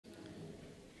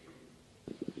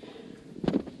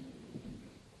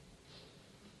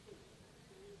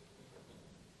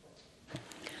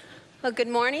Well, good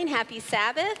morning. Happy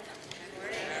Sabbath.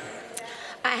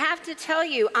 I have to tell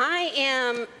you, I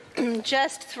am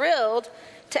just thrilled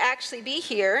to actually be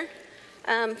here.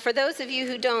 For those of you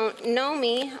who don't know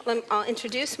me, I'll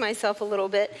introduce myself a little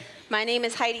bit. My name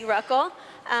is Heidi Ruckle.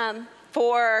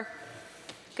 For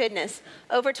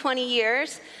over 20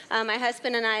 years. My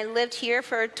husband and I lived here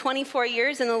for 24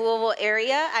 years in the Louisville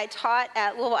area. I taught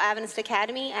at Louisville Adventist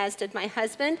Academy, as did my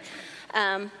husband.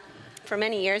 For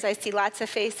many years, I see lots of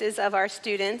faces of our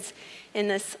students in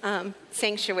this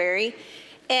sanctuary.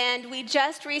 And we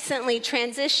just recently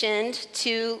transitioned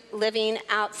to living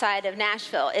outside of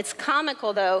Nashville. It's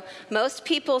comical, though. Most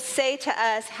people say to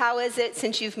us, "How is it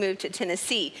since you've moved to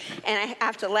Tennessee?" And I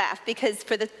have to laugh, because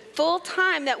for the full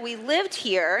time that we lived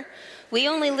here, we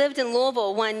only lived in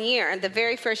Louisville 1 year. The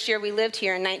very first year we lived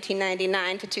here in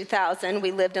 1999 to 2000,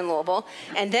 we lived in Louisville.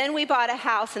 And then we bought a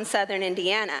house in southern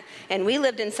Indiana. And we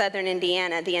lived in southern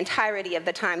Indiana the entirety of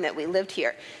the time that we lived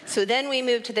here. So then we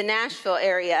moved to the Nashville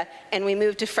area, and we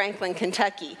moved to Franklin,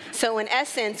 Kentucky. So in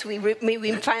essence, we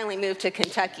finally moved to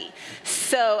Kentucky.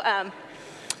 So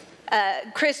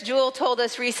Chris Jewell told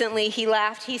us recently, he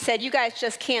laughed, he said, "You guys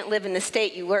just can't live in the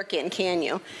state you work in, can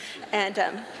you?" And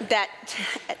that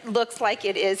looks like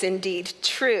it is indeed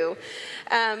true.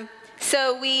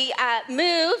 So we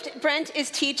moved. Brent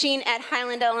is teaching at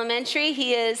Highland Elementary.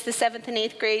 He is the 7th and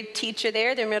 8th grade teacher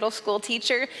there, their middle school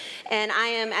teacher. And I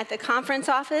am at the conference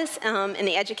office in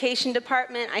the education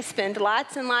department. I spend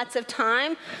lots and lots of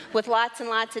time with lots and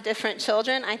lots of different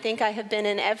children. I think I have been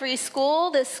in every school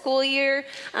this school year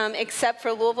except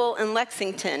for Louisville and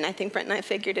Lexington. I think Brent and I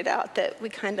figured it out that we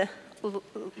kind of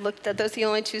looked at those are the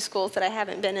only two schools that I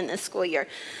haven't been in this school year.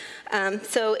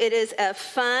 So it is a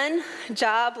fun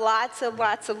job, lots of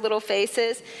little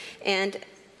faces, and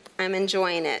I'm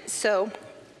enjoying it. So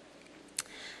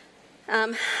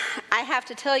I have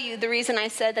to tell you, the reason I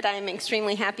said that I am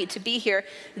extremely happy to be here,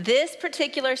 this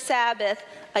particular Sabbath,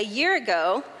 a year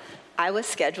ago, I was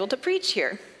scheduled to preach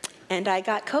here, and I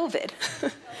got COVID,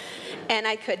 and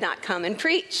I could not come and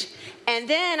preach. And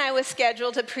then I was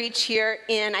scheduled to preach here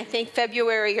in, I think,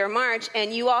 February or March,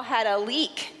 and you all had a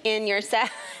leak in your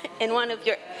in one of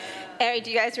your area.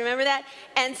 Do you guys remember that?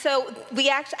 And so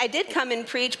I did come and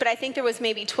preach, but I think there was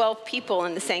maybe 12 people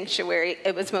in the sanctuary.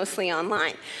 It was mostly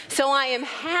online. So I am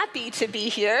happy to be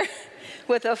here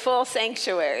with a full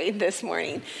sanctuary this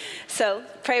morning. So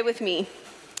pray with me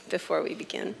before we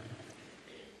begin.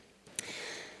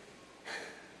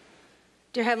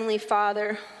 Dear Heavenly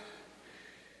Father,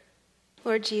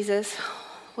 Lord Jesus,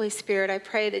 Holy Spirit, I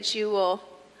pray that you will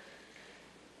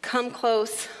come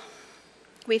close.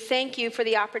 We thank you for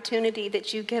the opportunity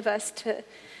that you give us to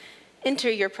enter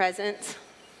your presence,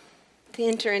 to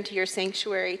enter into your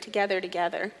sanctuary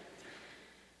together.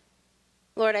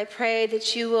 Lord, I pray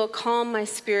that you will calm my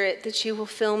spirit, that you will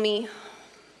fill me,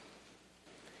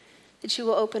 that you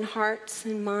will open hearts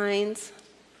and minds,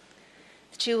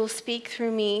 that you will speak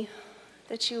through me,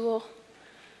 that you will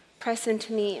press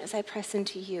into me as I press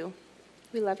into you.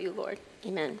 We love you, Lord.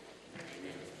 Amen.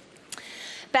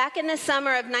 Back in the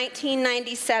summer of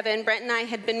 1997, Brent and I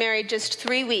had been married just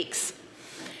 3 weeks.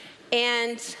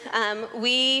 And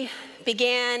we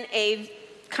began a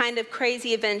kind of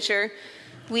crazy adventure.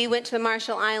 We went to the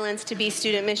Marshall Islands to be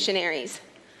student missionaries.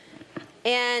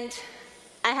 And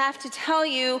I have to tell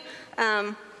you,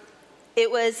 it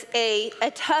was a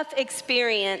tough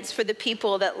experience for the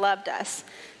people that loved us,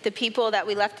 the people that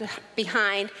we left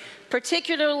behind,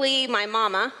 particularly my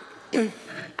mama.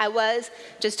 I was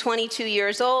just 22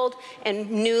 years old and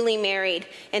newly married,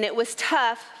 and it was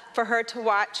tough for her to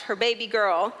watch her baby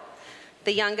girl,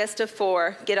 the youngest of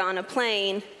 4, get on a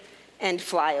plane and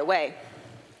fly away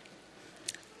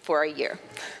for a year.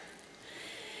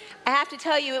 I have to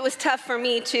tell you, it was tough for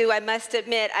me too, I must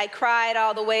admit. I cried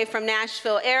all the way from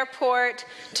Nashville Airport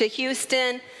to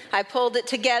Houston. I pulled it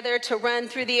together to run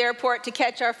through the airport to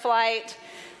catch our flight.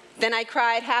 Then I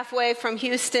cried halfway from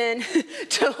Houston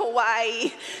to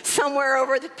Hawaii. Somewhere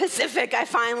over the Pacific, I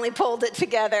finally pulled it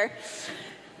together.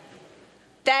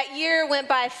 That year went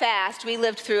by fast. We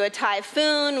lived through a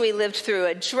typhoon. We lived through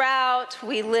a drought.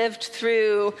 We lived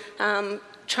through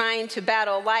trying to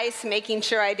battle lice, making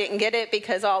sure I didn't get it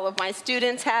because all of my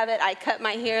students have it. I cut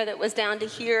my hair that was down to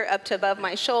here up to above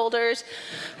my shoulders.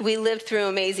 We lived through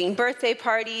amazing birthday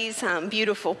parties,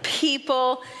 beautiful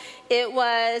people.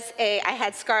 I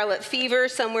had scarlet fever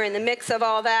somewhere in the mix of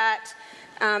all that.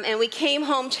 And we came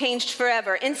home changed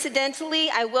forever. Incidentally,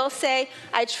 I will say,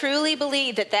 I truly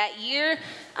believe that year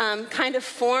kind of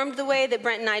formed the way that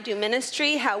Brent and I do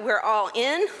ministry, how we're all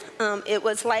in. It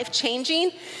was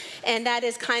life-changing. And that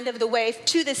is kind of the way,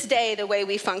 to this day, the way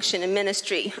we function in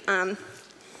ministry.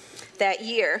 that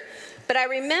year. But I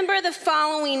remember the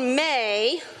following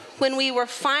May, when we were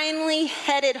finally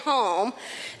headed home,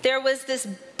 there was this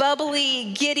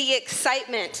bubbly, giddy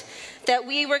excitement that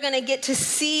we were going to get to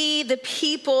see the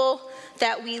people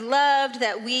that we loved,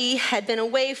 that we had been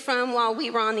away from while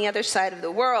we were on the other side of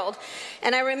the world.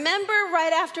 And I remember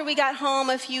right after we got home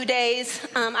a few days,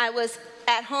 I was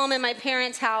at home in my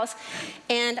parents' house,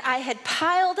 and I had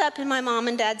piled up in my mom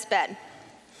and dad's bed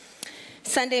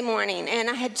Sunday morning, and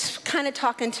I had kind of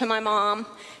talking to my mom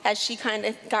as she kind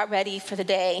of got ready for the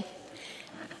day.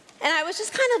 And I was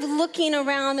just kind of looking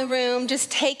around the room, just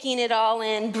taking it all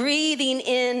in, breathing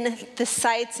in the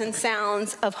sights and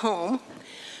sounds of home,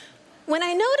 when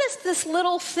I noticed this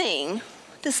little thing,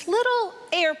 this little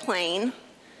airplane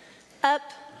up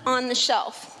on the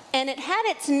shelf. And it had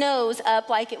its nose up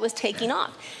like it was taking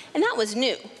off. And that was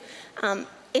new.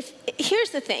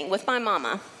 Here's the thing with my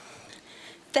mama.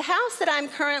 The house that I'm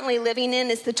currently living in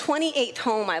is the 28th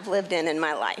home I've lived in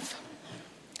my life.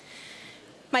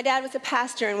 My dad was a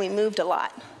pastor and we moved a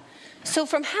lot. So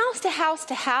from house to house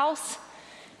to house,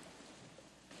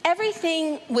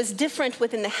 everything was different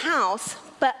within the house,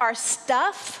 but our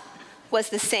stuff was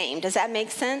the same. Does that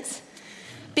make sense?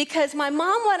 Because my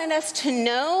mom wanted us to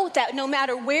know that no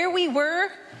matter where we were,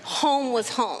 home was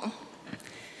home.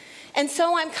 And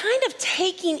so I'm kind of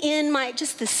taking in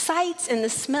just the sights and the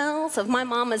smells of my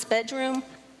mama's bedroom.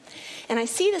 And I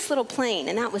see this little plane,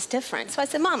 and that was different. So I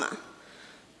said, Mama,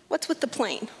 what's with the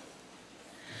plane?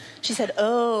 She said,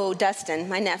 oh, Dustin,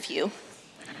 my nephew.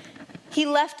 He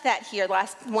left that here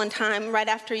one time right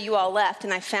after you all left,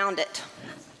 and I found it.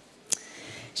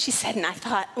 She said, and I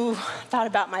thought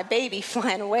about my baby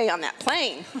flying away on that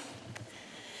plane.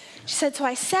 She said, so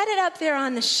I set it up there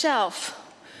on the shelf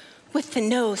with the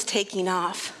nose taking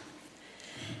off.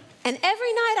 And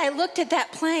every night I looked at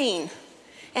that plane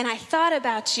and I thought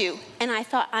about you, and I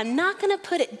thought, I'm not going to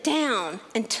put it down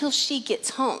until she gets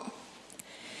home.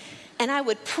 And I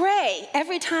would pray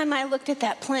every time I looked at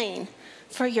that plane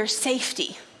for your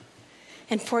safety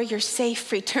and for your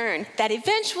safe return, that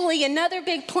eventually another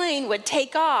big plane would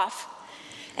take off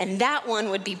and that one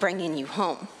would be bringing you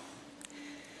home.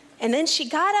 And then she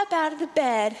got up out of the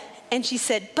bed and she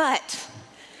said, but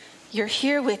you're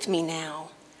here with me now.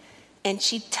 And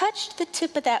she touched the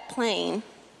tip of that plane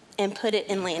and put it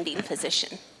in landing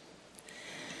position.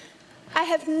 I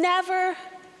have never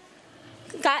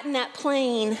gotten that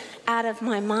plane out of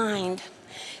my mind,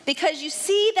 because you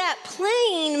see, that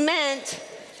plane meant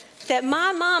that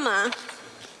my mama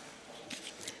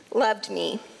loved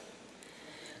me.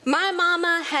 My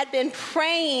mama had been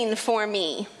praying for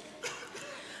me.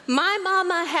 My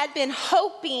mama had been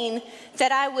hoping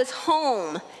that I was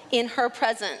home in her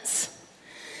presence.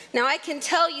 Now, I can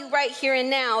tell you right here and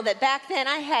now that back then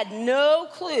I had no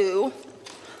clue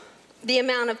the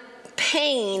amount of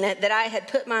pain that I had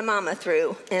put my mama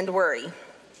through and worry.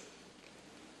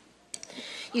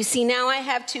 You see, now I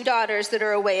have 2 daughters that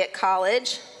are away at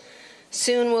college.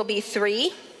 Soon will be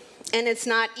 3, and it's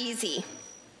not easy.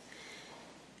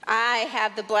 I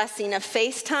have the blessing of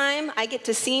FaceTime. I get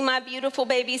to see my beautiful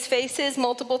babies' faces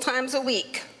multiple times a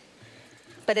week,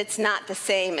 but it's not the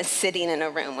same as sitting in a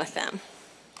room with them.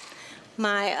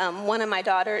 One of my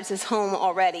daughters is home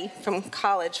already from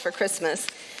college for Christmas,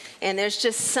 and there's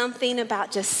just something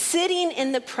about just sitting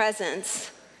in the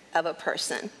presence of a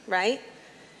person, right?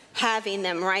 Having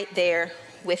them right there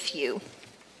with you.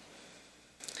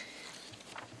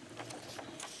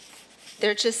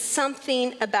 There's just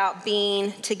something about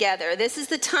being together. This is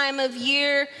the time of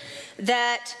year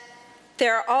that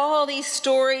there are all these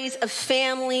stories of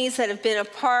families that have been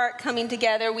apart coming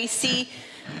together. We see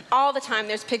all the time,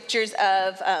 there's pictures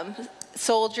of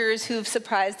soldiers who've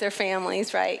surprised their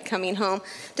families, right, coming home.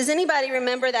 Does anybody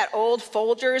remember that old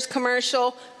Folgers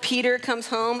commercial, Peter Comes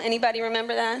Home? Anybody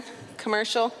remember that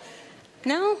commercial?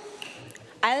 No?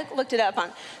 I looked it up on.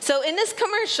 So in this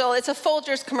commercial, it's a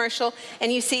Folgers commercial,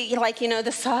 and you see,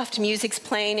 the soft music's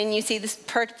playing, and you see this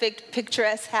perfect,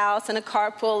 picturesque house and a car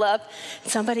pull up.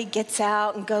 Somebody gets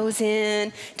out and goes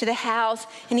in to the house,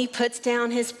 and he puts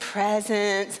down his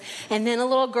presents, and then a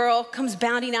little girl comes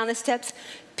bounding down the steps.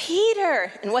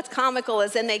 Peter! And what's comical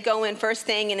is then they go in first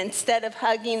thing, and instead of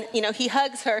hugging, he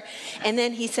hugs her, and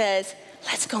then he says,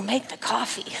 let's go make the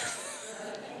coffee.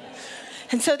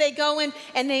 And so they go in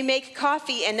and they make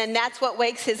coffee, and then that's what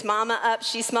wakes his mama up.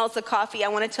 She smells the coffee. I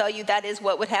want to tell you that is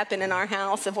what would happen in our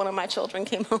house if one of my children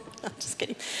came home. I'm just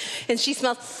kidding. And she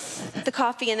smells the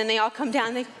coffee, and then they all come down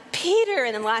and they, Peter!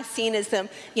 And the last scene is them,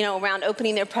 around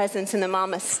opening their presents, and the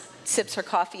mama sips her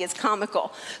coffee. Is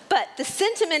comical. But the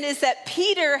sentiment is that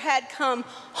Peter had come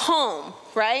home,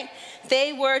 right?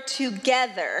 They were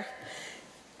together.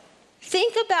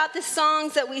 Think about the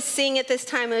songs that we sing at this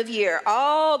time of year.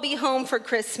 I'll be home for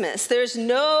Christmas. There's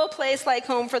no place like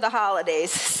home for the holidays.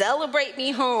 Celebrate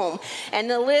me home. And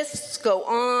the lists go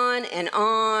on and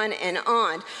on and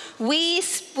on.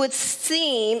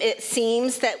 It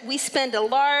seems that we spend a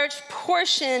large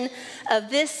portion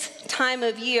of this time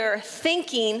of year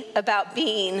thinking about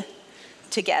being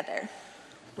together,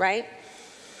 right?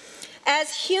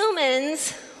 As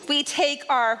humans, we take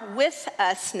our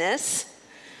with-usness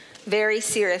very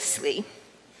seriously.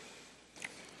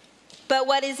 But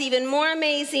what is even more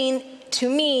amazing to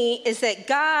me is that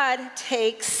God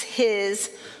takes his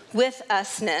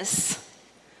with-usness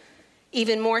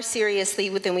even more seriously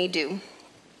than we do.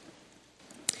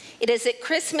 It is at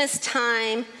Christmas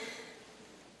time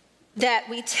that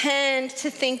we tend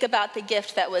to think about the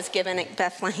gift that was given at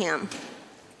Bethlehem.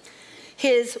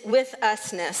 His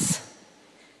with-usness,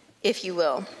 if you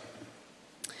will.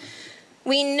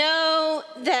 We know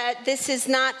that this is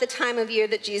not the time of year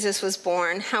that Jesus was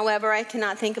born. However, I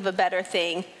cannot think of a better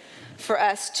thing for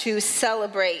us to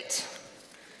celebrate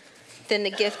than the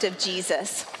gift of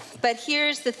Jesus. But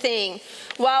here's the thing.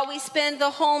 While we spend the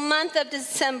whole month of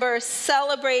December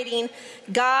celebrating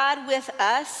God with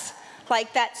us,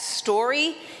 like that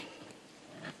story,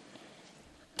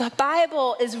 the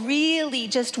Bible is really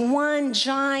just one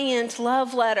giant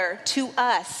love letter to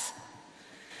us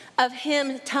of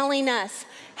him telling us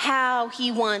how he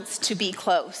wants to be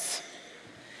close,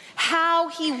 how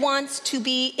he wants to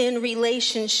be in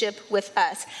relationship with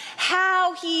us,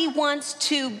 how he wants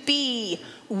to be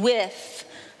with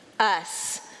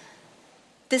us.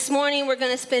 This morning we're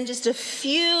going to spend just a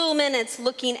few minutes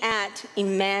looking at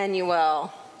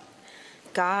Emmanuel,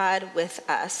 God with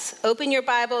us. Open your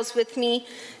Bibles with me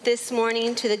this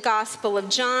morning to the Gospel of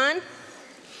John.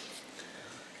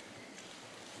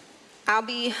 I'll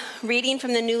be reading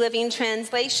from the New Living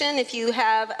Translation. If you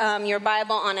have your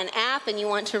Bible on an app and you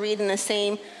want to read in the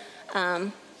same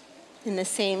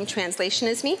translation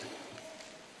as me.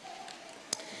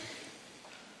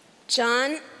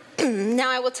 John, now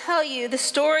I will tell you the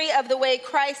story of the way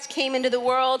Christ came into the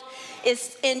world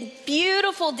is in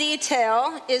beautiful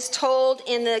detail is told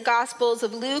in the Gospels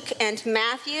of Luke and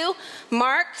Matthew.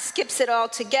 Mark skips it all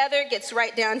together, gets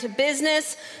right down to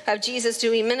business of Jesus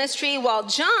doing ministry, while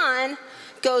John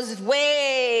goes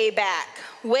way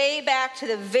back to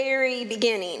the very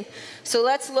beginning. So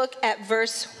let's look at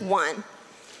verse 1.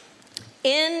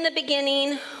 In the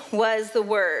beginning was the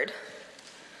Word.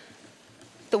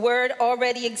 The Word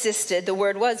already existed. The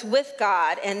Word was with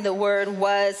God, and the Word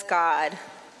was God.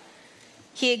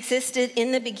 He existed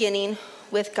in the beginning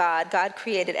with God. God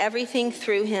created everything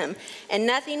through him, and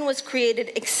nothing was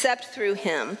created except through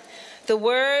him. The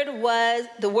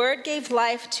Word gave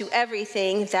life to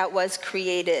everything that was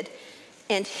created,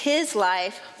 and his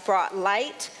life brought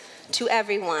light to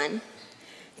everyone.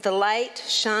 The light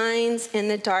shines in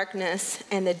the darkness,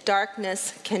 and the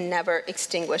darkness can never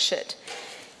extinguish it.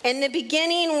 In the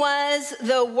beginning was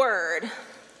the Word.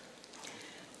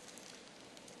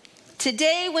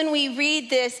 Today, when we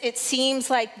read this, it seems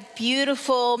like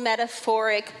beautiful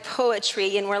metaphoric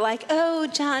poetry, and we're like, oh,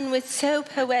 John was so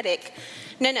poetic.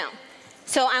 No.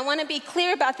 So I want to be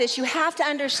clear about this. You have to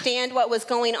understand what was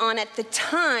going on at the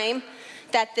time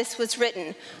that this was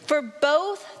written. For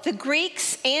both the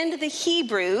Greeks and the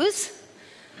Hebrews,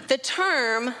 the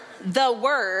term, the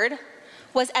Word,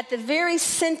 was at the very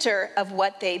center of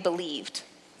what they believed,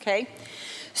 okay?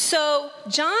 So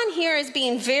John here is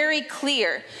being very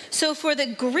clear. So for the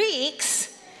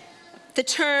Greeks, the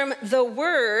term, the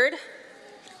Word,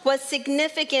 was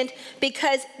significant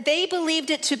because they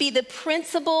believed it to be the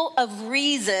principle of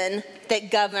reason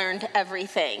that governed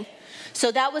everything.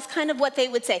 So that was kind of what they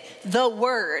would say. The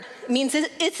Word. It means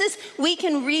it's this, we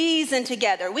can reason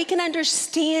together. We can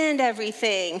understand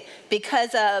everything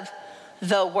because of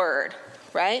the Word,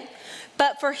 right?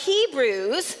 But for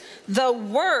Hebrews, the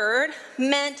Word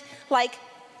meant like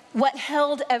what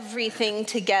held everything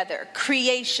together.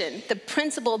 Creation, the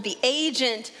principle, the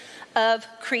agent of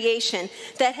creation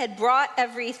that had brought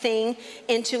everything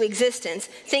into existence.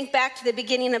 Think back to the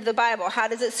beginning of the Bible. How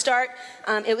does it start?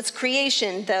 It was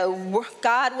creation.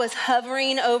 God was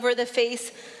hovering over the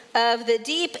face of the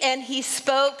deep, and he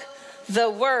spoke the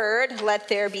word, let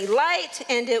there be light,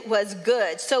 and it was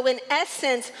good. So in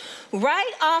essence,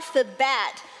 right off the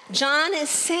bat, John is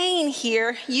saying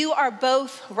here, you are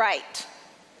both right.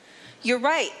 You're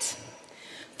right.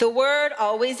 The Word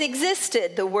always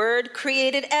existed. The Word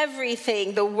created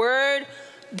everything. The Word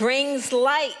brings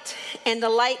light, and the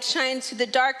light shines through the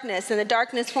darkness, and the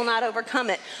darkness will not overcome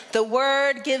it. The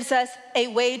Word gives us a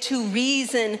way to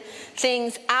reason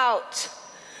things out.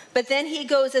 But then he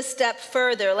goes a step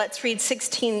further. Let's read 6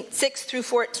 through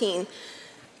 14.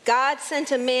 God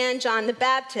sent a man, John the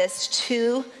Baptist,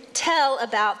 to tell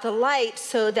about the light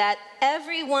so that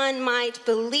everyone might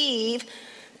believe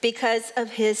because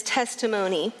of his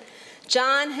testimony.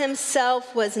 John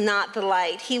himself was not the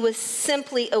light. He was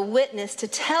simply a witness to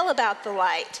tell about the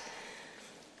light.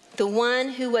 The one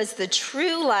who was the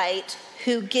true light,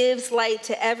 who gives light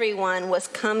to everyone, was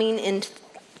coming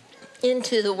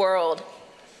into the world.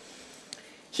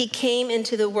 He came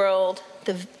into the world,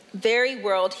 the very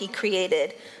world he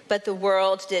created, but the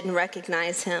world didn't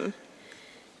recognize him.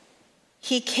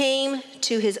 He came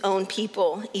to his own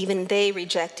people, even they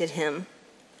rejected him.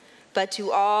 But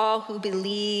to all who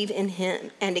believe in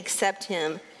him and accept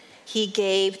him, he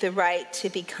gave the right to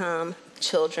become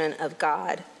children of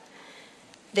God.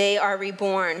 They are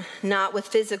reborn, not with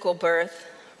physical birth,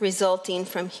 resulting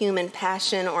from human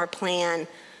passion or plan,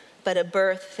 but a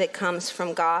birth that comes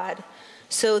from God.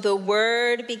 So the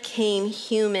Word became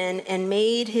human and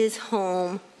made his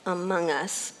home among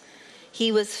us.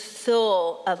 He was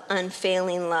full of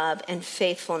unfailing love and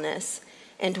faithfulness,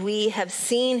 and we have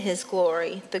seen his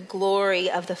glory, the glory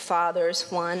of the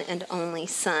Father's one and only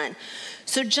Son.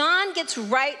 So John gets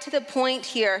right to the point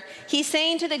here. He's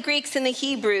saying to the Greeks and the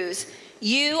Hebrews,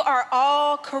 you are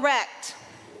all correct.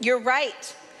 You're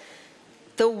right.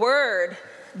 The Word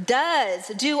does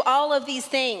do all of these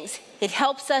things. It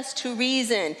helps us to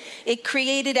reason. It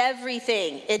created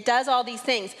everything. It does all these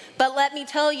things. But let me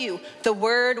tell you, the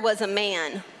Word was a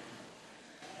man.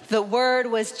 The Word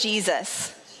was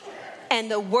Jesus. And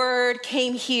the Word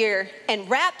came here and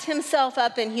wrapped himself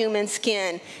up in human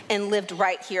skin and lived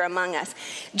right here among us.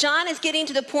 John is getting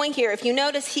to the point here. If you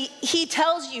notice, he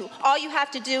tells you all you have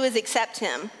to do is accept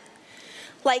him.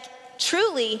 Like,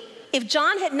 truly, if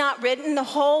John had not written the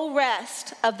whole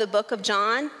rest of the book of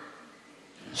John,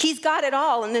 he's got it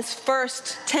all in this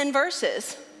first 10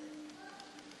 verses.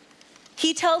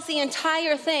 He tells the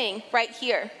entire thing right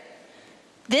here.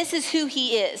 This is who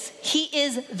he is. He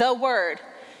is the Word.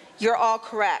 You're all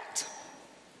correct.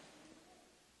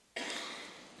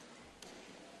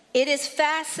 It is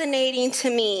fascinating to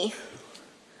me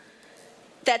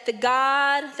that the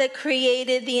God that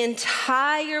created the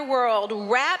entire world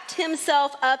wrapped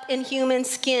himself up in human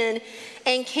skin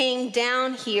and came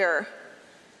down here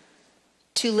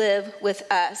to live with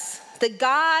us. The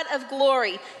God of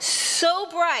glory, so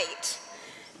bright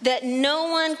that no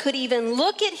one could even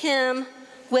look at him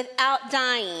without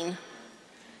dying,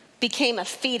 became a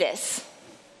fetus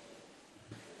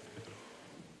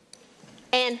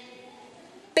and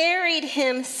buried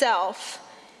himself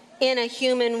in a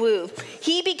human womb.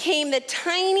 He became the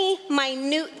tiny,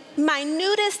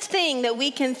 minutest thing that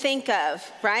we can think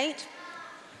of, right?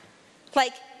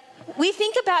 Like, we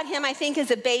think about him, I think, as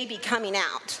a baby coming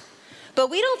out. But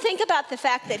we don't think about the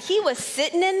fact that he was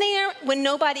sitting in there when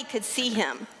nobody could see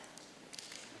him.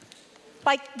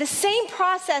 Like, the same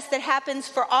process that happens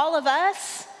for all of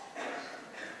us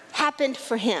happened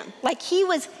for him. Like, he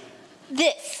was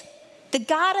this. The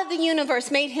God of the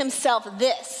universe made himself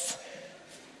this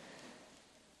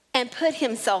and put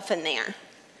himself in there.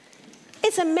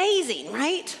 It's amazing,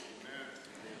 right?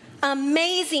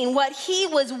 Amazing what he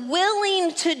was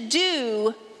willing to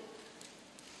do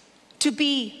to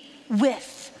be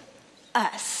with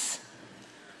us.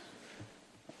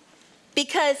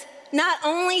 Because not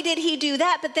only did he do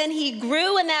that, but then he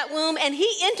grew in that womb and he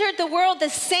entered the world the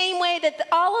same way that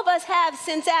all of us have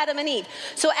since Adam and Eve.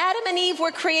 So Adam and Eve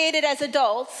were created as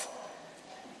adults.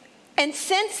 And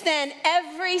since then,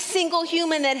 every single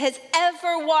human that has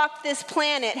ever walked this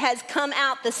planet has come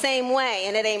out the same way,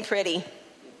 and it ain't pretty.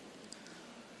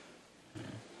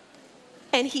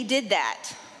 And he did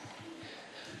that.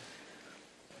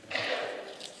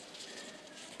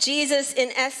 Jesus,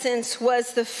 in essence,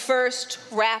 was the first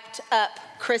wrapped up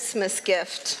Christmas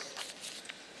gift.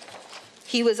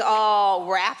 He was all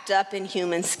wrapped up in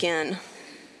human skin.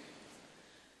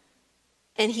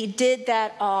 And he did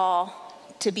that all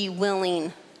to be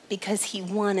willing because he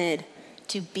wanted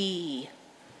to be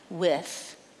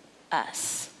with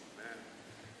us.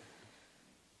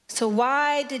 So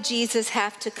why did Jesus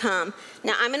have to come?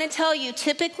 Now, I'm going to tell you,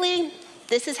 typically,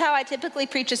 this is how I typically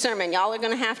preach a sermon. Y'all are going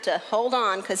to have to hold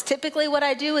on, because typically what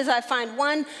I do is I find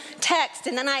one text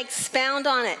and then I expound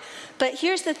on it. But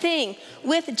here's the thing.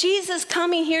 With Jesus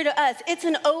coming here to us, it's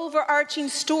an overarching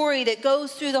story that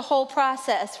goes through the whole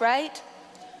process, right?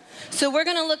 So we're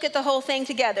going to look at the whole thing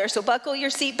together. So buckle your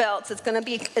seatbelts. It's going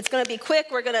to be quick.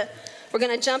 We're going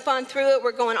to jump on through it.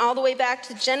 We're going all the way back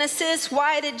to Genesis.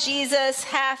 Why did Jesus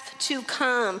have to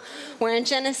come? We're in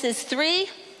Genesis 3.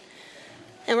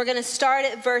 And we're going to start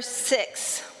at verse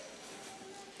 6.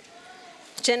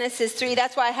 Genesis 3,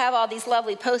 that's why I have all these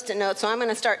lovely Post-it notes, so I'm going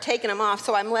to start taking them off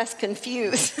so I'm less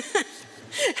confused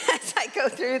as I go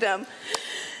through them.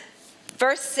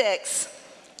 Verse 6,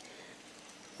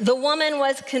 the woman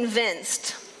was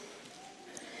convinced.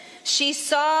 She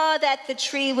saw that the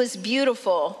tree was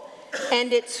beautiful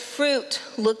and its fruit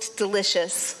looked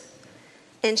delicious,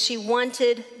 and she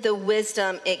wanted the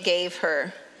wisdom it gave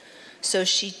her. So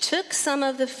she took some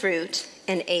of the fruit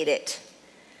and ate it.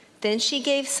 Then she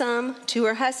gave some to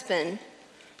her husband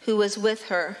who was with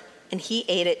her, and he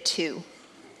ate it too.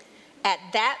 At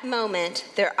that moment,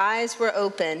 their eyes were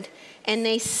opened, and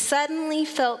they suddenly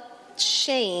felt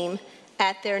shame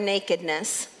at their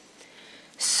nakedness.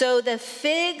 So they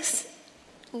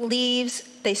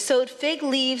sewed fig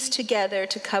leaves together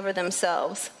to cover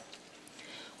themselves.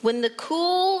 When the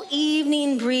cool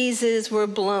evening breezes were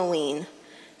blowing,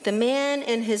 the man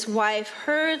and his wife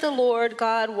heard the Lord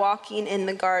God walking in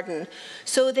the garden.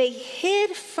 So they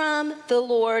hid from the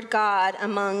Lord God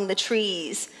among the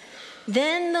trees.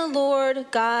 Then the Lord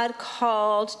God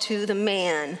called to the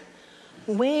man,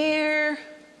 "Where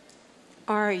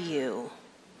are you?"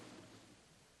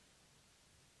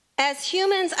 As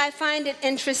humans, I find it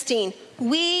interesting.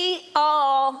 We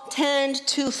all tend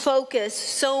to focus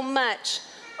so much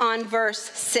on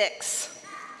verse 6,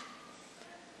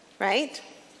 right?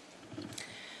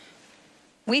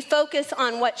 We focus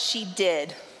on what she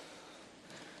did.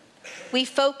 We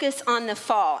focus on the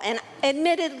fall. And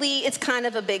admittedly, it's kind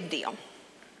of a big deal.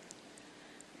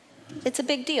 It's a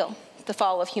big deal, the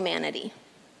fall of humanity.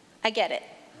 I get it.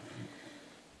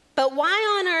 But why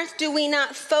on earth do we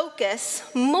not focus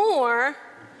more?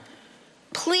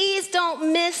 Please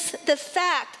don't miss the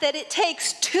fact that it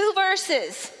takes 2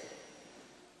 verses.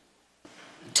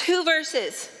 2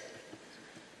 verses.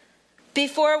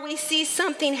 Before we see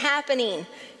something happening.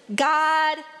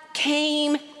 God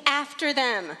came after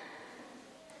them.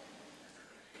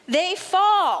 They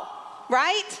fall,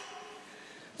 right?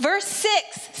 Verse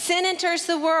 6, sin enters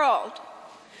the world.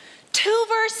 2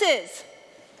 verses.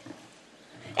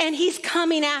 And he's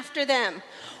coming after them.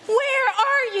 Where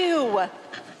are you?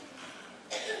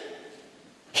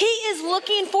 He is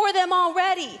looking for them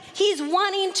already. He's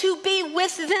wanting to be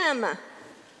with them.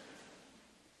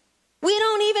 We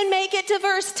don't even make it to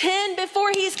verse 10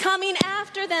 before he's coming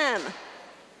after them.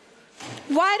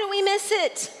 Why do we miss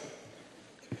it?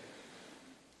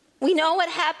 We know what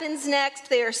happens next.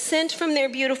 They are sent from their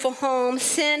beautiful home.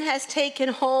 Sin has taken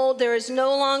hold. There is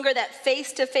no longer that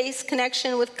face-to-face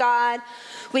connection with God.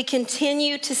 We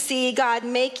continue to see God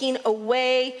making a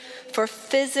way for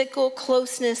physical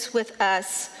closeness with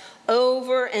us.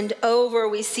 Over and over,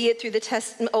 we see it through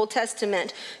the Old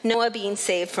Testament. Noah being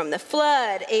saved from the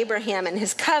flood, Abraham and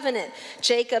his covenant,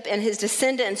 Jacob and his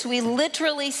descendants. We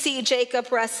literally see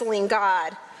Jacob wrestling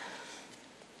God.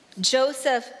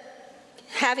 Joseph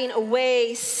having a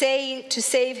way to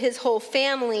save his whole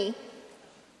family.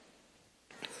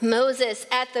 Moses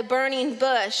at the burning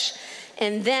bush.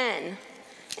 And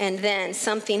then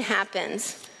something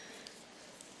happens.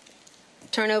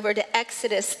 Turn over to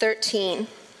Exodus 13.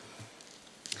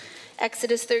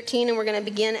 Exodus 13, and we're going to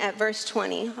begin at verse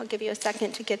 20. I'll give you a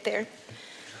second to get there.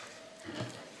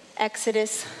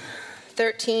 Exodus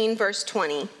 13, verse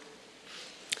 20.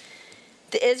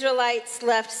 The Israelites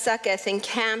left Succoth and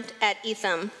camped at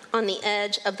Etham on the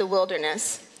edge of the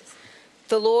wilderness.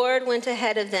 The Lord went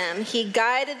ahead of them. He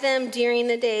guided them during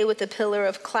the day with a pillar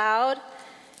of cloud,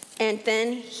 and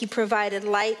then he provided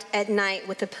light at night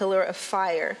with a pillar of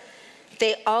fire.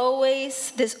 This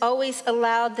always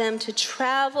allowed them to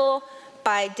travel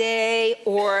by day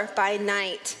or by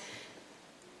night.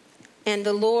 And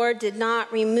the Lord did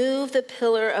not remove the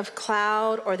pillar of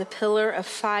cloud or the pillar of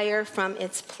fire from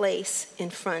its place in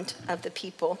front of the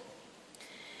people.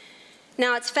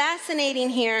 Now it's fascinating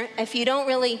here, if you don't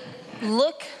really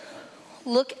look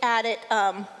at it,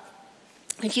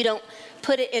 if you don't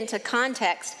put it into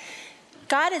context,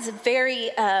 God is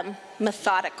very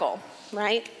methodical,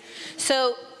 right?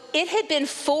 So it had been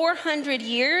 400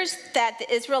 years that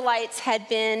the Israelites had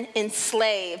been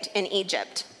enslaved in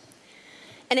Egypt.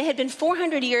 And it had been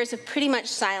 400 years of pretty much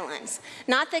silence.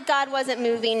 Not that God wasn't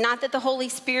moving, not that the Holy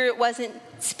Spirit wasn't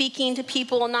speaking to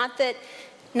people, not that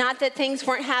things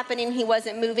weren't happening, he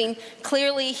wasn't moving.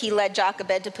 Clearly, he led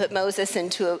Jochebed to put Moses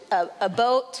into a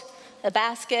boat, a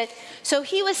basket. So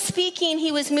he was speaking,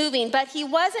 he was moving, but he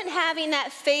wasn't having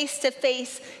that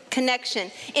face-to-face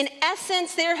connection. In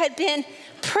essence, there had been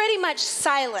pretty much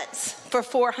silence for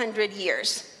 400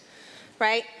 years,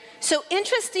 right? So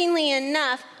interestingly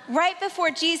enough, right before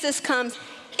Jesus comes,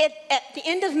 at the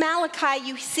end of Malachi,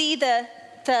 you see the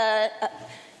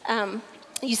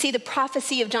you see the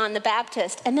prophecy of John the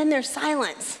Baptist, and then there's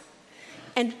silence.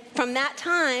 And from that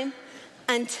time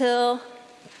until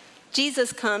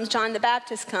Jesus comes, John the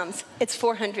Baptist comes, it's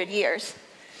 400 years.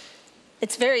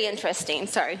 It's very interesting.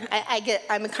 Sorry,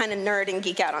 I'm a kind of nerd and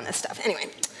geek out on this stuff. Anyway,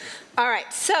 all right,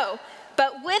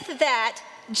 but with that,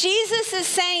 Jesus is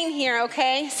saying here,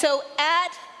 okay,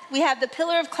 we have the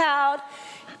pillar of cloud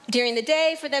during the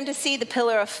day for them to see, the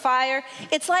pillar of fire.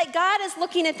 It's like God is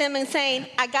looking at them and saying,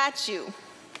 I got you.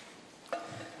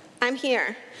 I'm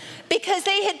here. Because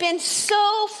they had been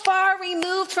so far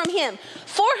removed from him.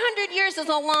 400 years is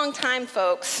a long time,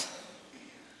 folks.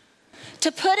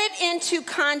 To put it into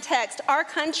context, our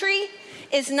country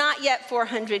is not yet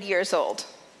 400 years old.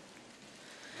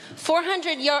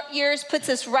 400 years puts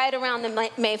us right around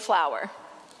the Mayflower.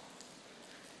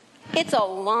 It's a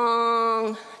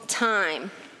long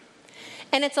time.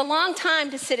 And it's a long time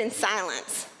to sit in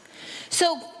silence.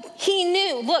 So he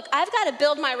knew, look, I've got to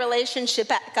build my relationship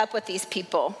back up with these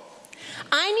people.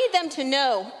 I need them to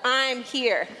know I'm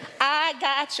here. I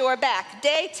got your back.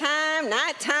 Daytime,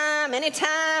 nighttime,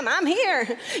 anytime, I'm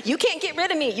here. You can't get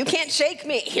rid of me. You can't shake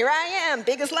me. Here I am,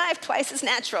 big as life, twice as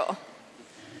natural.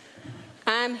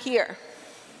 I'm here.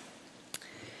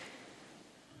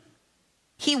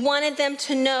 He wanted them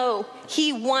to know.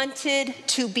 He wanted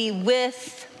to be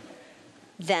with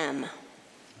them.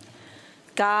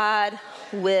 God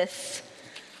with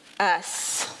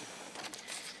us.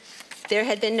 There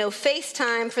had been no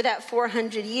FaceTime for that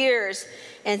 400 years,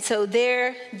 and so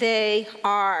there they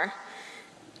are.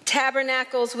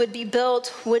 Tabernacles would be built,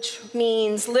 which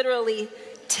means literally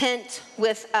tent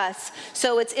with us.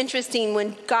 So it's interesting,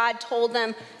 when God told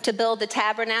them to build the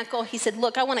tabernacle, he said,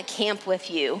 look, I want to camp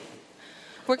with you.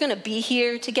 We're going to be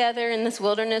here together in this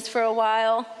wilderness for a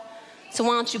while, so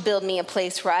why don't you build me a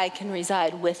place where I can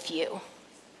reside with you?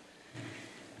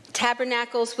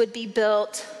 Tabernacles would be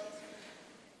built.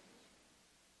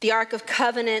 The Ark of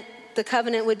Covenant, the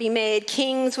covenant would be made.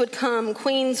 Kings would come,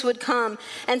 queens would come,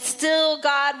 and still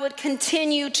God would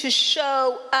continue to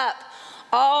show up.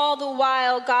 All the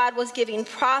while, God was giving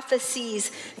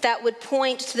prophecies that would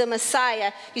point to the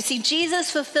Messiah. You see,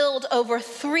 Jesus fulfilled over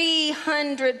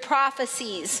 300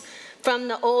 prophecies from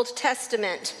the Old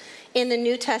Testament. In the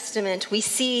New Testament, we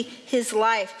see his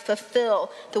life fulfill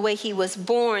the way he was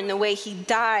born, the way he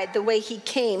died, the way he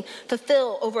came,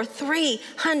 fulfill over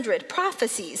 300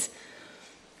 prophecies.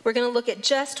 We're going to look at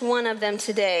just one of them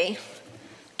today.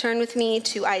 Turn with me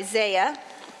to Isaiah.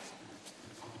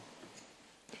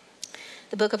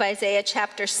 The book of Isaiah,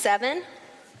 chapter 7.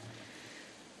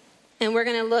 And we're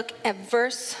going to look at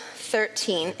verse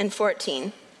 13 and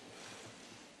 14.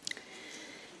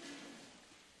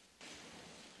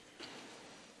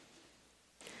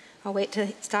 I'll wait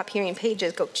to stop hearing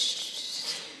pages go.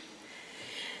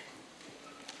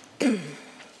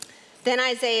 Then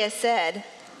Isaiah said,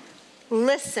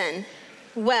 listen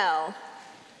well,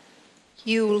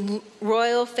 you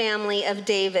royal family of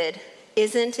David.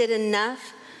 Isn't it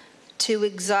enough to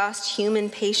exhaust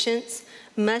human patience?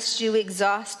 Must you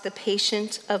exhaust the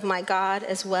patience of my God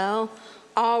as well?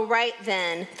 All right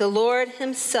then, the Lord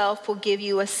himself will give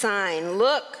you a sign.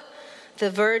 Look, the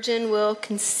virgin will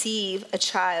conceive a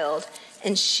child,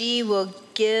 and she will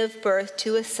give birth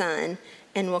to a son,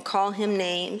 and will call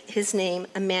his name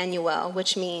Emmanuel,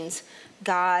 which means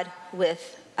God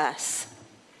with us.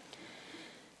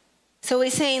 So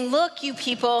he's saying, look, you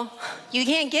people, you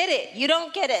can't get it. You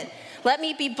don't get it. Let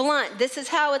me be blunt. This is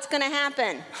how it's going to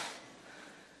happen.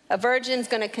 A virgin's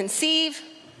going to conceive,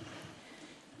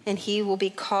 and he will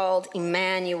be called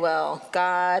Emmanuel,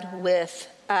 God with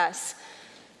us.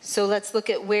 So let's look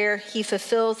at where he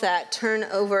fulfills that. Turn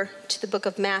over to the book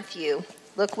of Matthew.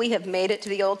 Look, we have made it to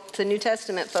the New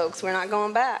Testament, folks. We're not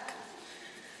going back.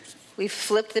 We've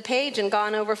flipped the page and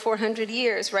gone over 400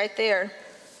 years right there.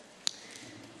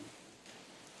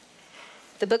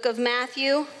 The book of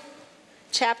Matthew,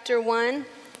 chapter 1,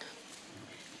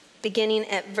 beginning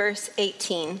at verse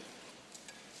 18.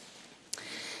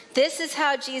 This is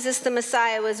how Jesus the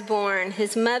Messiah was born.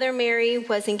 His mother Mary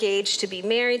was engaged to be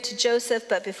married to Joseph,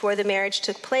 but before the marriage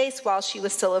took place, while she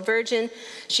was still a virgin,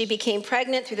 she became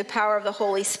pregnant through the power of the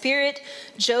Holy Spirit.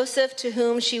 Joseph, to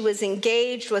whom she was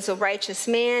engaged, was a righteous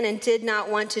man and did not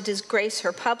want to disgrace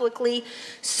her publicly,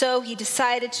 so he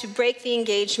decided to break the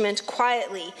engagement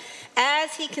quietly.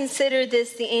 As he considered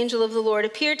this, the angel of the Lord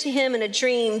appeared to him in a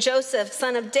dream. Joseph,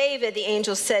 son of David, the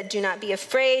angel said, do not be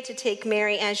afraid to take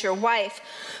Mary as your wife,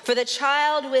 for the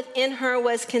child within her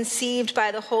was conceived by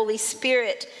the Holy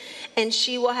Spirit, and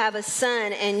she will have a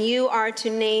son, and you are to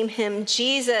name him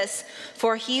Jesus,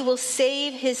 for he will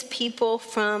save his people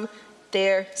from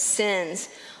their sins.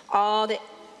 All the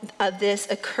of this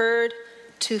occurred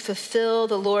to fulfill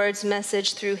the Lord's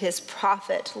message through his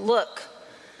prophet. Look,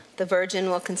 the virgin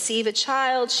will conceive a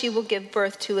child, she will give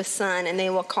birth to a son, and they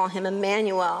will call him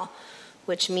Emmanuel,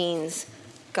 which means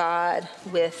God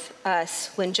with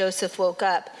us. When Joseph woke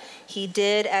up, he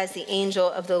did as the angel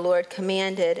of the Lord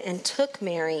commanded and took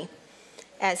Mary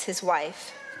as his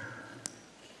wife.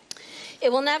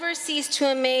 It will never cease to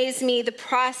amaze me, the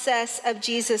process of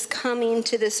Jesus coming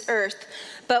to this earth.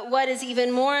 But what is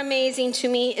even more amazing to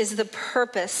me is the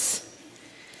purpose.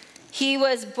 He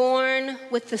was born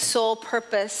with the sole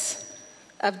purpose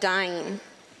of dying.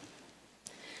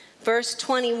 Verse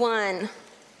 21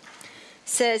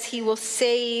 says he will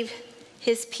save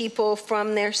his people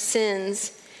from their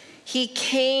sins. He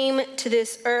came to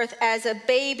this earth as a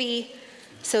baby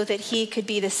so that he could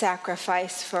be the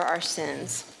sacrifice for our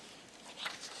sins.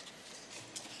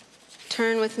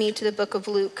 Turn with me to the book of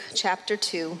Luke, chapter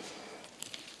 2.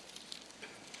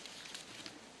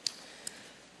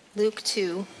 Luke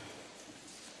 2.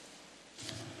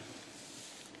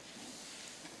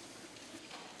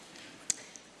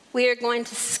 We are going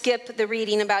to skip the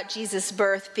reading about Jesus'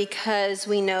 birth because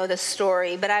we know the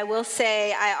story. But I will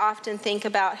say I often think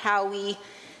about how we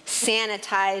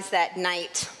sanitize that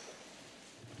night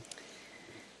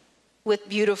with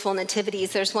beautiful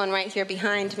nativities. There's one right here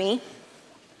behind me.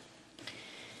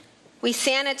 We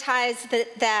sanitize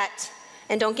that,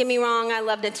 and don't get me wrong, I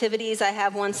love nativities. I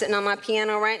have one sitting on my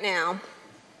piano right now.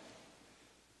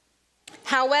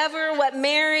 However, what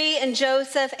Mary and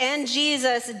Joseph and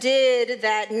Jesus did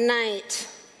that night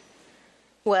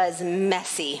was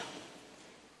messy.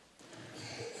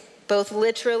 Both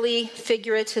literally,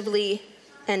 figuratively,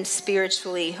 and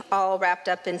spiritually, all wrapped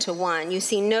up into one. You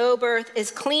see, no birth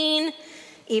is clean,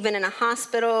 even in a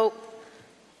hospital,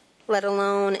 let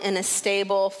alone in a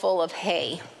stable full of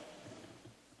hay.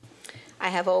 I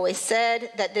have always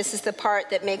said that this is the part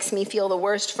that makes me feel the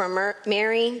worst for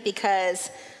Mary, because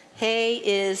hay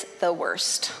is the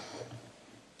worst.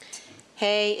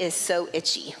 Hay is so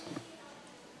itchy,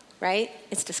 right?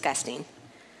 It's disgusting.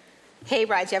 Hay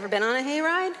rides, you ever been on a hay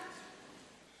ride?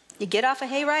 You get off a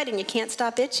hay ride and you can't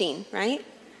stop itching, right?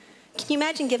 Can you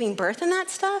imagine giving birth in that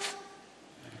stuff?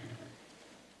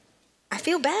 I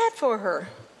feel bad for her,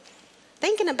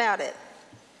 thinking about it.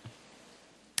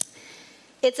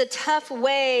 It's a tough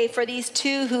way for these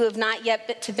two who have not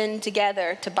yet been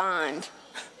together to bond.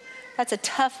 That's a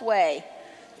tough way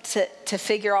to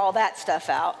figure all that stuff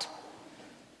out.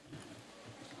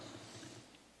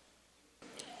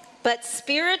 But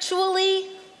spiritually,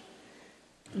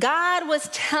 God was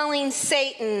telling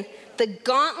Satan, the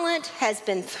gauntlet has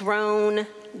been thrown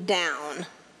down.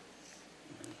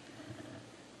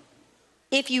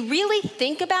 If you really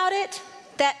think about it,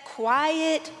 that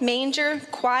quiet manger,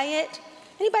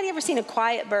 anybody ever seen a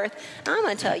quiet birth? I'm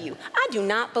going to tell you, I do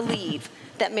not believe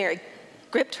that Mary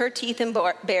gripped her teeth and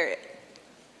bare it.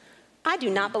 I do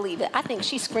not believe it. I think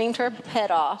she screamed her head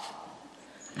off.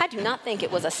 I do not think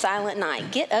it was a silent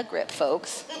night. Get a grip,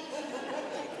 folks.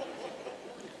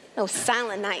 No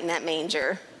silent night in that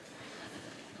manger.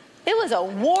 It was a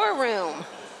war room.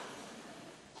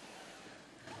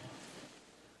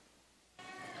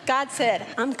 God said,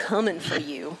 I'm coming for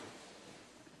you.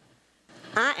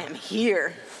 I am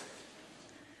here.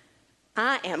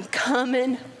 I am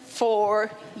coming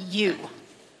for you.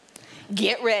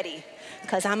 Get ready,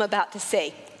 because I'm about to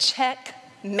say,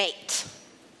 checkmate.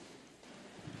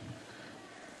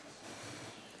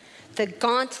 The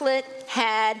gauntlet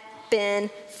had been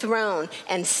thrown,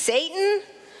 and Satan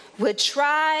would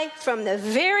try from the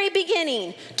very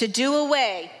beginning to do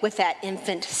away with that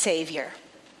infant Savior.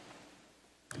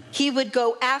 He would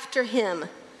go after him.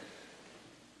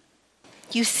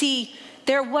 You see,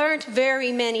 there weren't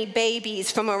very many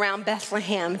babies from around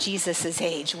Bethlehem, Jesus'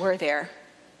 age, were there?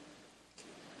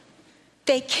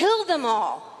 They killed them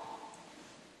all.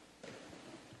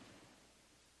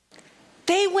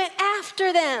 They went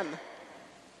after them.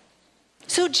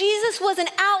 So Jesus was an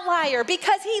outlier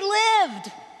because he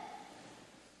lived.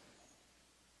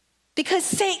 Because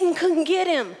Satan couldn't get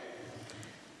him.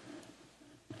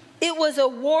 It was a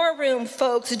war room,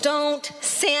 folks. Don't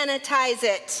sanitize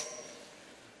it.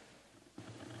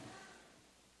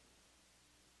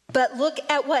 But look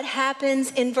at what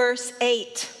happens in verse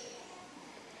 8.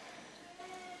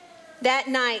 That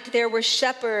night there were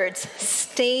shepherds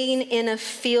staying in a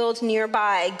field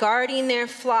nearby, guarding their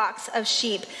flocks of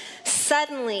sheep.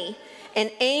 Suddenly, an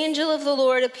angel of the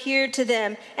Lord appeared to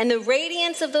them, and the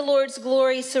radiance of the Lord's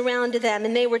glory surrounded them,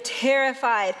 and they were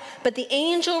terrified. But the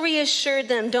angel reassured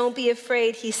them. Don't be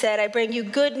afraid, he said. I bring you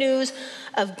good news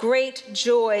of great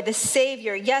joy. The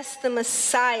Savior, yes, the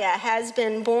Messiah, has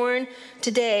been born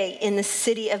today in the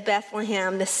city of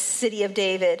Bethlehem, the city of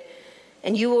David.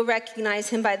 And you will recognize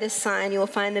him by this sign. You will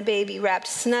find the baby wrapped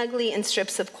snugly in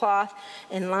strips of cloth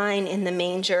and lying in the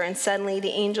manger. And suddenly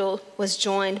the angel was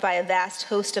joined by a vast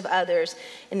host of others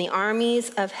in the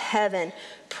armies of heaven,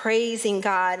 praising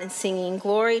God and singing,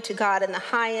 glory to God in the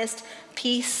highest,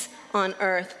 peace on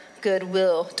earth,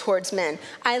 goodwill towards men.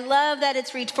 I love that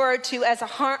it's referred to as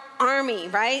a army,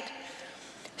 right?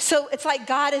 So it's like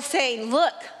God is saying,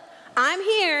 look, I'm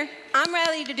here, I'm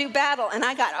ready to do battle, and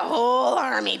I got a whole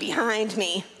army behind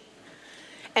me.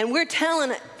 And we're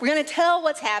going to tell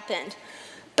what's happened.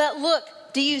 But look,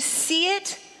 do you see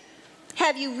it?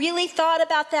 Have you really thought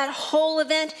about that whole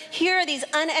event? Here are these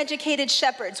uneducated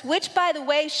shepherds, which, by the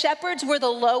way, shepherds were the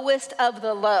lowest of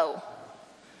the low.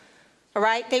 All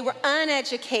right? They were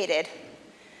uneducated.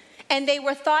 And they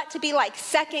were thought to be like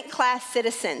second-class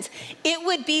citizens. It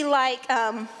would be like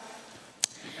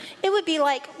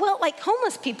like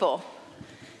homeless people.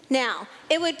 Now,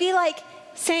 it would be like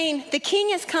saying the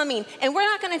king is coming, and we're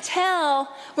not going to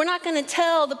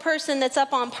tell the person that's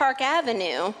up on Park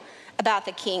Avenue about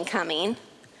the king coming.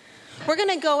 We're going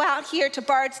to go out here to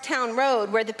Bardstown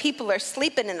Road where the people are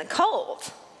sleeping in the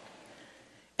cold,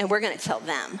 and we're going to tell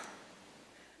them.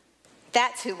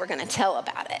 That's who we're going to tell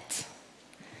about it.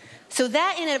 So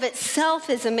that in and of itself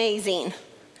is amazing.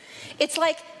 It's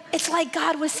like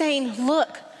God was saying,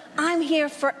 look, I'm here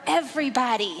for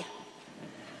everybody.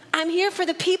 I'm here for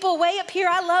the people way up here.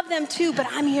 I love them too, but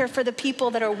I'm here for the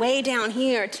people that are way down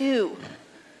here too.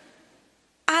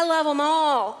 I love them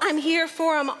all. I'm here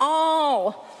for them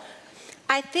all.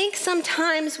 I think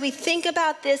sometimes we think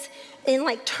about this in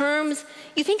like terms,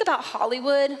 you think about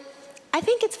Hollywood. I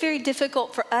think it's very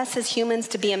difficult for us as humans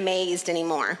to be amazed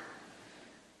anymore.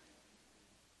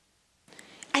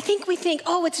 I think we think,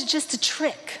 oh, it's just a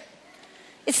trick.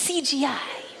 It's CGI.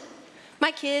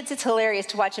 My kids, it's hilarious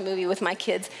to watch a movie with my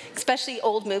kids, especially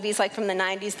old movies like from the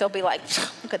 90s. They'll be like,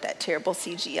 look at that terrible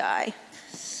CGI.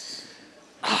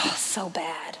 Oh, so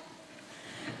bad.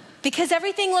 Because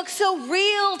everything looks so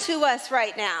real to us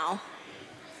right now.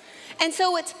 And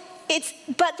so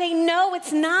but they know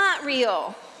it's not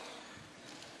real.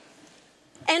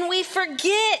 And we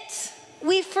forget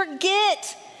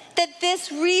that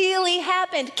this really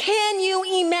happened. Can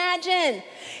you imagine?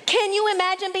 Can you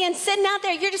imagine being sitting out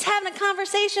there, you're just having a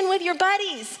conversation with your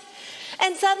buddies,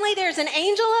 and suddenly there's an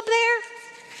angel up there,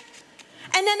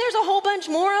 and then there's a whole bunch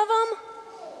more of them?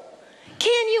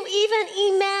 Can you even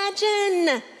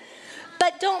imagine?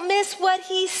 But don't miss what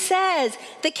he says.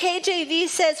 The KJV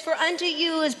says, for unto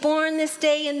you is born this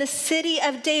day in the city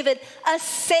of David a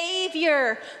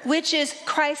Savior, which is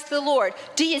Christ the Lord.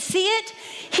 Do you see it?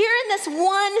 Here in this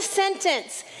one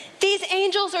sentence, these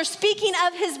angels are speaking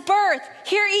of his birth.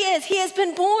 Here he is. He has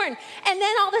been born. And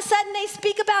then all of a sudden they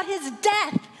speak about his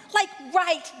death, like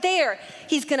right there.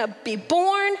 He's going to be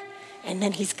born, and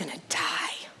then he's going to die.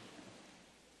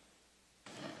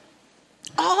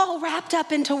 All wrapped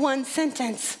up into one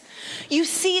sentence. You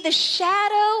see, the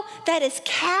shadow that is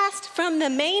cast from the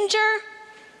manger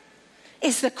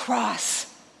is the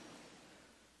cross.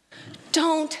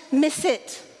 Don't miss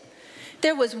it.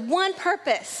 There was one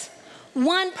purpose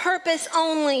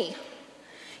only.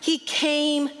 He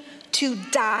came to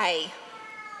die.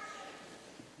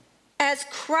 As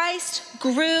Christ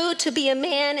grew to be a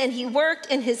man and he worked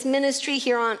in his ministry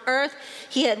here on earth,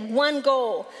 he had one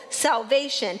goal,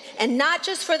 salvation, and not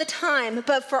just for the time,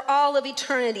 but for all of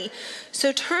eternity.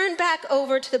 So turn back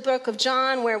over to the book of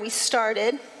John where we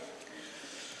started.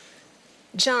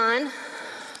 John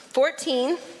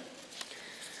 14,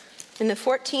 in the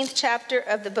 14th chapter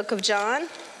of the book of John.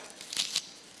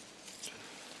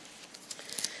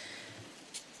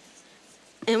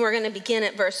 And we're going to begin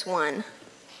at verse 1.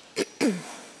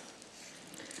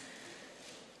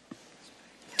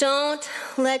 Don't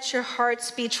let your hearts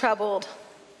be troubled.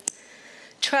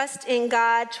 Trust in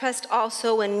God, trust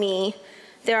also in me.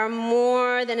 There are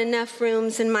more than enough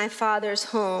rooms in my Father's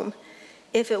home.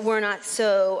 If it were not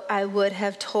so, I would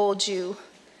have told you.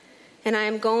 And I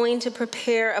am going to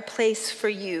prepare a place for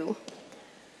you.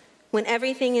 When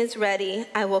everything is ready,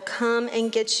 I will come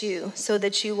and get you so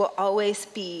that you will always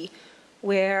be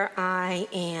where I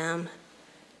am.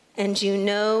 And you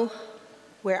know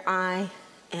where I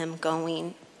am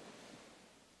going.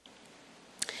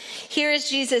 Here is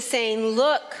Jesus saying,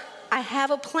 look, I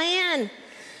have a plan.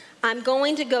 I'm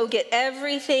going to go get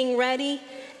everything ready,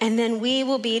 and then we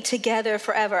will be together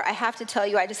forever. I have to tell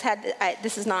you,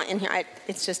 this is not in here.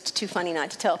 It's just too funny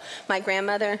not to tell. My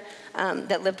grandmother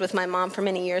that lived with my mom for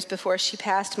many years before she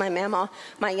passed, my mama,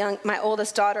 my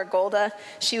oldest daughter, Golda,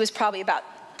 she was probably about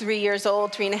 3 years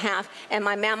old, 3.5, and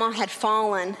my mama had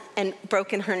fallen and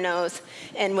broken her nose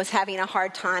and was having a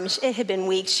hard time. It had been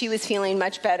weeks. She was feeling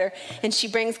much better, and she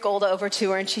brings Golda over to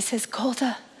her, and she says,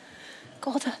 Golda,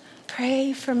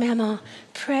 pray for Mama.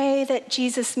 Pray that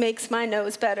Jesus makes my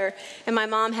nose better. And my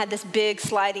mom had this big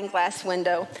sliding glass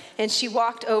window, and she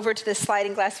walked over to the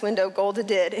sliding glass window, Golda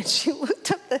did, and she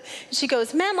looked up she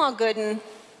goes, Mama Gooden,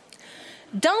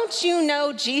 don't you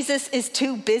know Jesus is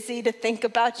too busy to think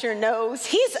about your nose?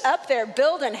 He's up there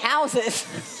building houses.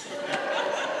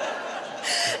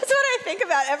 That's what I think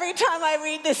about every time I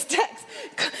read this text.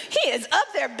 He is up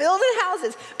there building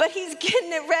houses, but he's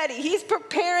getting it ready. He's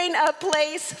preparing a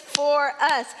place for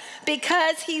us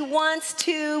because he wants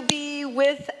to be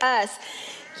with us.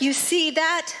 You see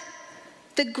that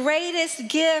the greatest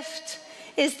gift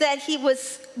is that he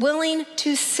was willing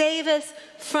to save us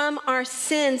from our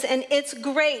sins, and it's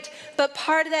great. But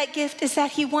part of that gift is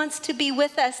that he wants to be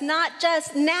with us, not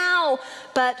just now,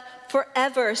 but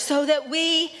forever, so that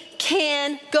we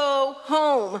can go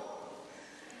home.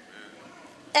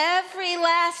 Every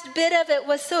last bit of it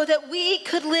was so that we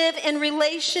could live in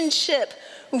relationship,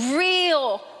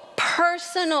 real,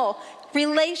 personal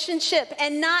relationship,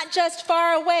 and not just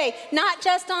far away, not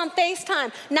just on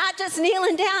FaceTime, not just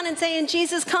kneeling down and saying,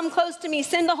 Jesus, come close to me,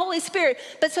 send the Holy Spirit,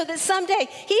 but so that someday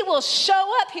he will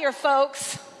show up here,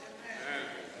 folks.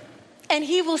 And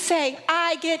he will say,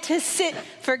 I get to sit,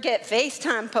 forget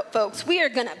FaceTime, folks. We are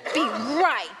going to be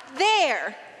right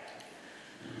there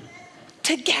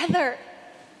together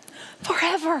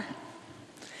forever.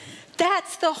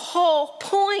 That's the whole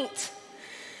point.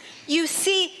 You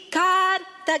see, God,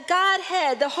 the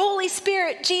Godhead, the Holy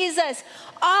Spirit, Jesus,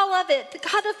 all of it,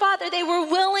 God the Father, they were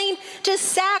willing to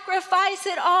sacrifice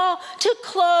it all to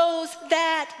close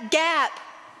that gap,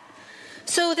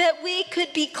 so that we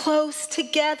could be close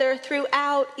together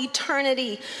throughout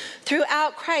eternity,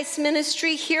 throughout Christ's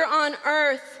ministry here on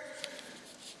earth.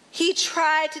 He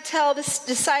tried to tell the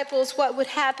disciples what would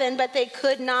happen, but they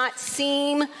could not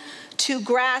seem to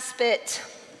grasp it.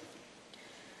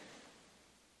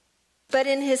 But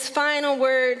in his final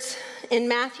words in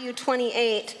Matthew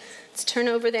 28, let's turn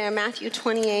over there, Matthew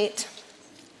 28.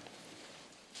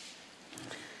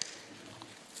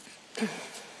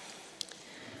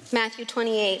 Matthew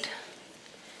 28,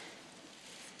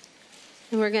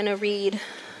 and we're going to read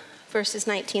verses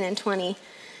 19 and 20.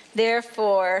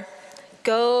 Therefore,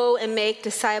 go and make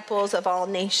disciples of all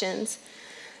nations,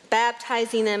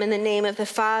 baptizing them in the name of the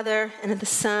Father and of the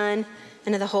Son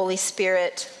and of the Holy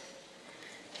Spirit.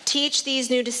 Teach these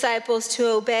new disciples to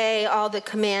obey all the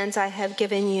commands I have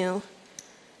given you.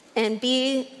 And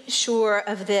be sure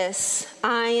of this,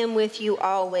 I am with you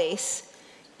always,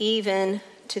 even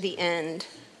to the end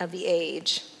of the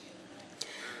age.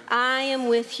 I am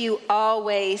with you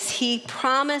always. He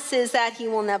promises that he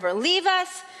will never leave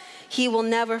us. He will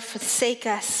never forsake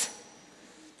us.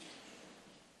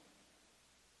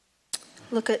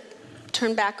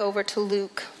 Turn back over to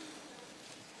Luke.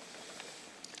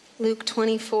 Luke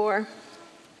 24,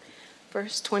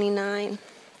 verse 29.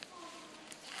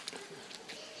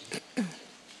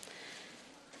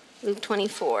 Luke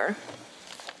 24.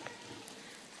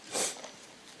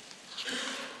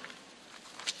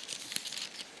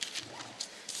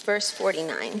 Verse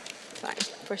 49.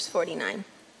 Verse 49.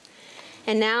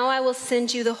 And now I will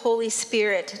send you the Holy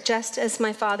Spirit, just as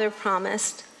my Father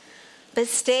promised. But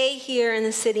stay here in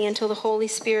the city until the Holy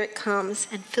Spirit comes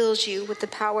and fills you with the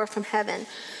power from heaven.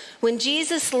 When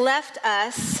Jesus left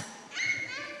us,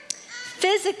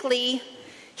 physically,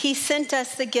 he sent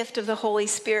us the gift of the Holy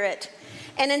Spirit.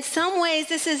 And in some ways,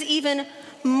 this is even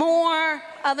more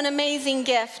of an amazing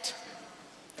gift,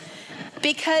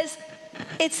 because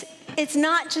it's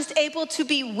not just able to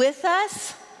be with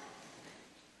us,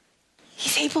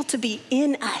 he's able to be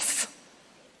in us.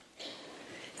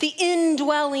 The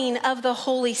indwelling of the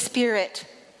Holy Spirit.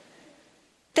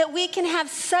 That we can have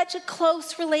such a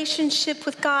close relationship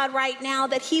with God right now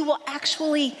that he will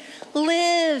actually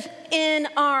live in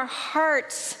our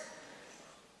hearts.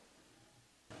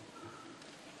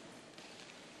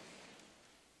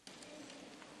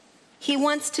 He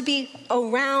wants to be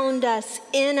around us,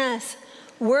 in us,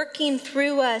 working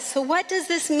through us. So what does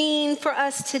this mean for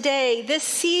us today, this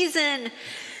season?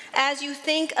 As you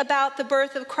think about the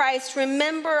birth of Christ,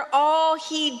 remember all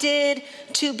he did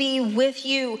to be with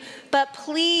you. But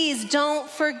please don't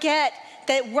forget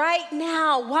that right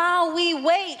now, while we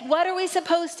wait, what are we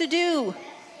supposed to do?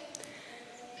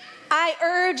 I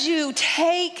urge you,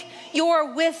 take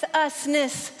your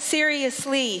with-usness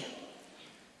seriously.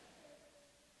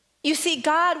 You see,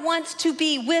 God wants to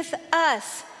be with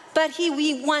us, but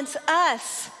he wants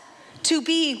us to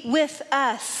be with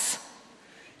us.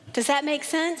 Does that make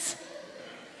sense?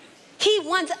 He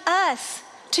wants us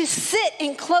to sit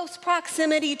in close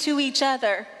proximity to each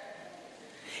other.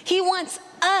 He wants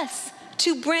us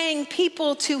to bring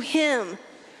people to him.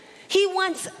 He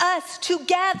wants us to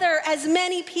gather as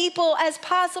many people as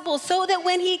possible so that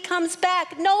when he comes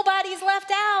back, nobody's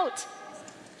left out.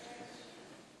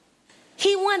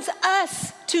 He wants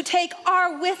us to take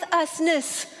our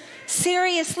with-usness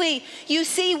seriously. You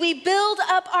see, we build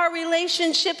up our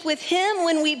relationship with him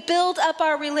when we build up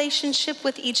our relationship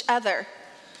with each other.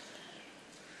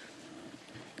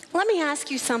 Let me ask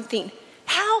you something.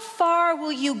 How far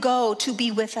will you go to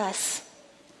be with us?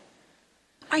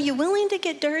 Are you willing to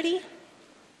get dirty?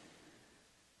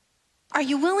 Are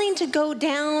you willing to go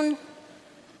down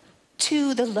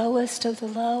to the lowest of the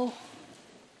low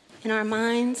in our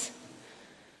minds?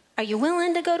 Are you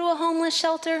willing to go to a homeless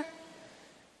shelter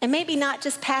and maybe not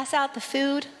just pass out the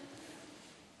food,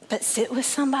 but sit with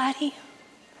somebody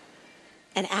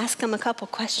and ask them a couple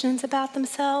questions about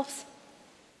themselves?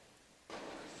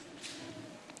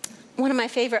 One of my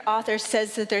favorite authors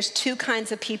says that there's two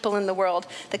kinds of people in the world.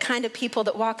 The kind of people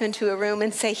that walk into a room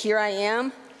and say, "Here I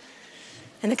am,"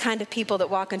 and the kind of people that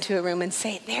walk into a room and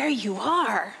say, "There you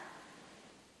are."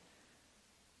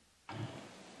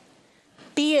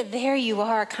 Be a "there you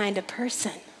are" kind of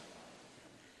person.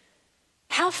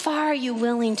 How far are you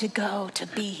willing to go to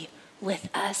be with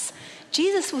us?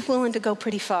 Jesus was willing to go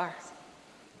pretty far.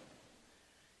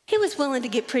 He was willing to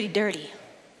get pretty dirty.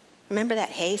 Remember that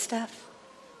hay stuff?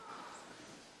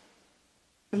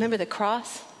 Remember the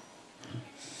cross?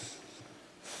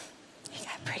 He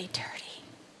got pretty dirty.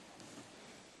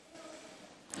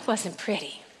 It wasn't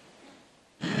pretty.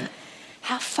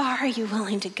 How far are you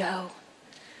willing to go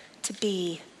to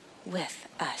be with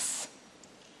us?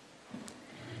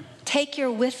 Take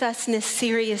your with-usness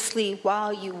seriously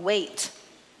while you wait.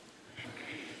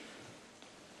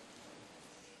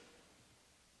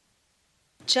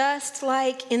 Just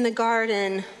like in the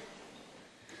garden,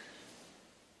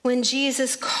 when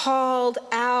Jesus called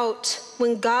out,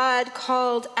 when God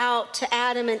called out to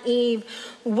Adam and Eve,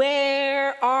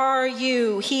 "Where are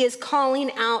you?" He is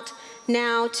calling out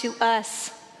now to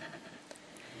us.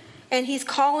 And he's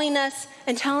calling us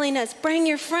and telling us, "Bring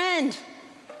your friend.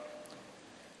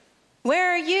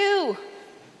 Where are you?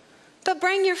 But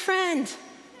bring your friend."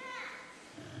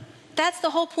 That's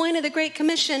the whole point of the Great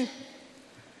Commission.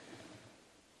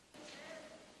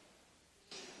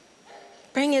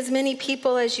 Bring as many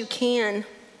people as you can.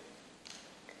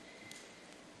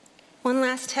 One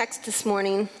last text this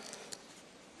morning.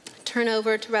 Turn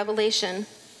over to Revelation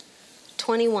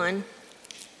 21.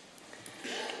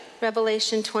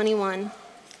 Revelation 21.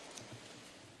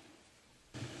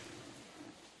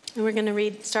 And we're going to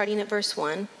read starting at verse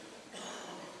 1.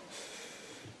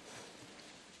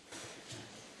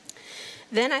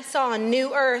 Then I saw a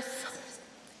new earth,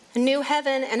 a new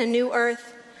heaven and a new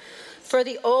earth. For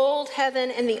the old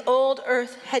heaven and the old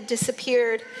earth had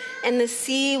disappeared, and the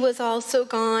sea was also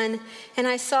gone. And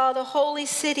I saw the holy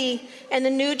city and the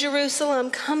new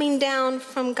Jerusalem coming down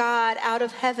from God out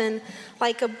of heaven,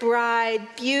 like a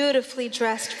bride beautifully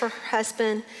dressed for her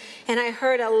husband. And I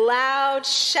heard a loud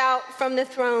shout from the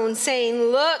throne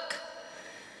saying, "Look,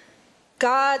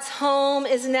 God's home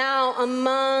is now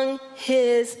among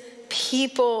his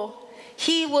people.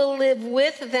 He will live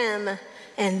with them,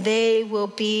 and they will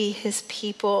be his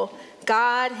people.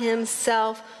 God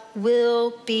himself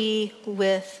will be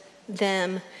with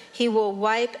them. He will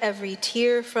wipe every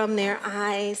tear from their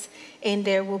eyes, and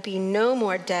there will be no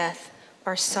more death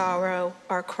or sorrow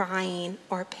or crying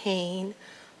or pain.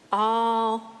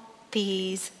 All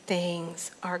these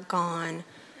things are gone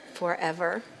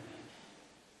forever."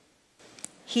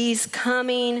 He's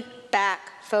coming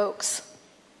back, folks.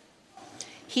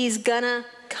 He's gonna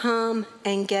come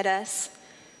and get us.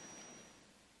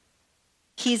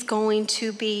 He's going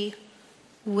to be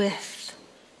with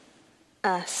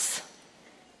us.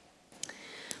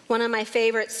 One of my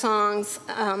favorite songs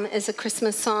is a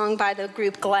Christmas song by the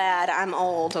group Glad. I'm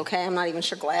old, okay? I'm not even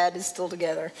sure Glad is still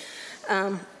together.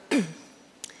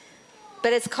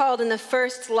 But it's called "In the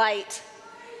First Light."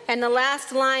 And the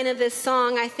last line of this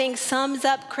song, I think, sums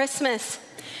up Christmas.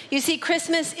 You see,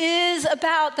 Christmas is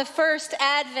about the first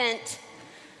Advent.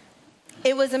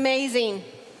 It was amazing.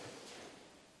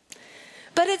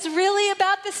 But it's really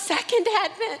about the second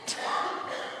Advent.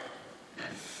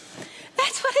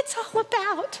 That's what it's all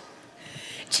about.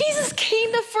 Jesus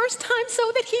came the first time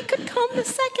so that he could come the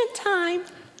second time.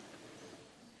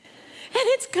 And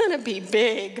it's going to be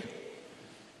big.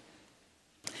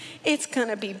 It's going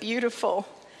to be beautiful.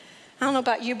 I don't know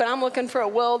about you, but I'm looking for a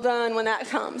well done when that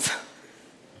comes.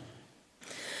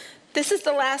 This is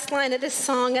the last line of this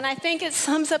song, and I think it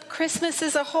sums up Christmas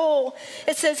as a whole.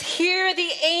 It says, hear the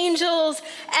angels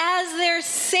as they're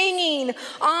singing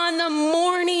on the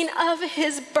morning of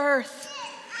his birth.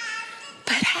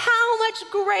 But how much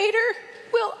greater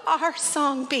will our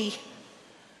song be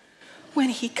when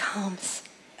he comes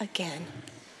again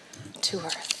to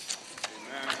earth?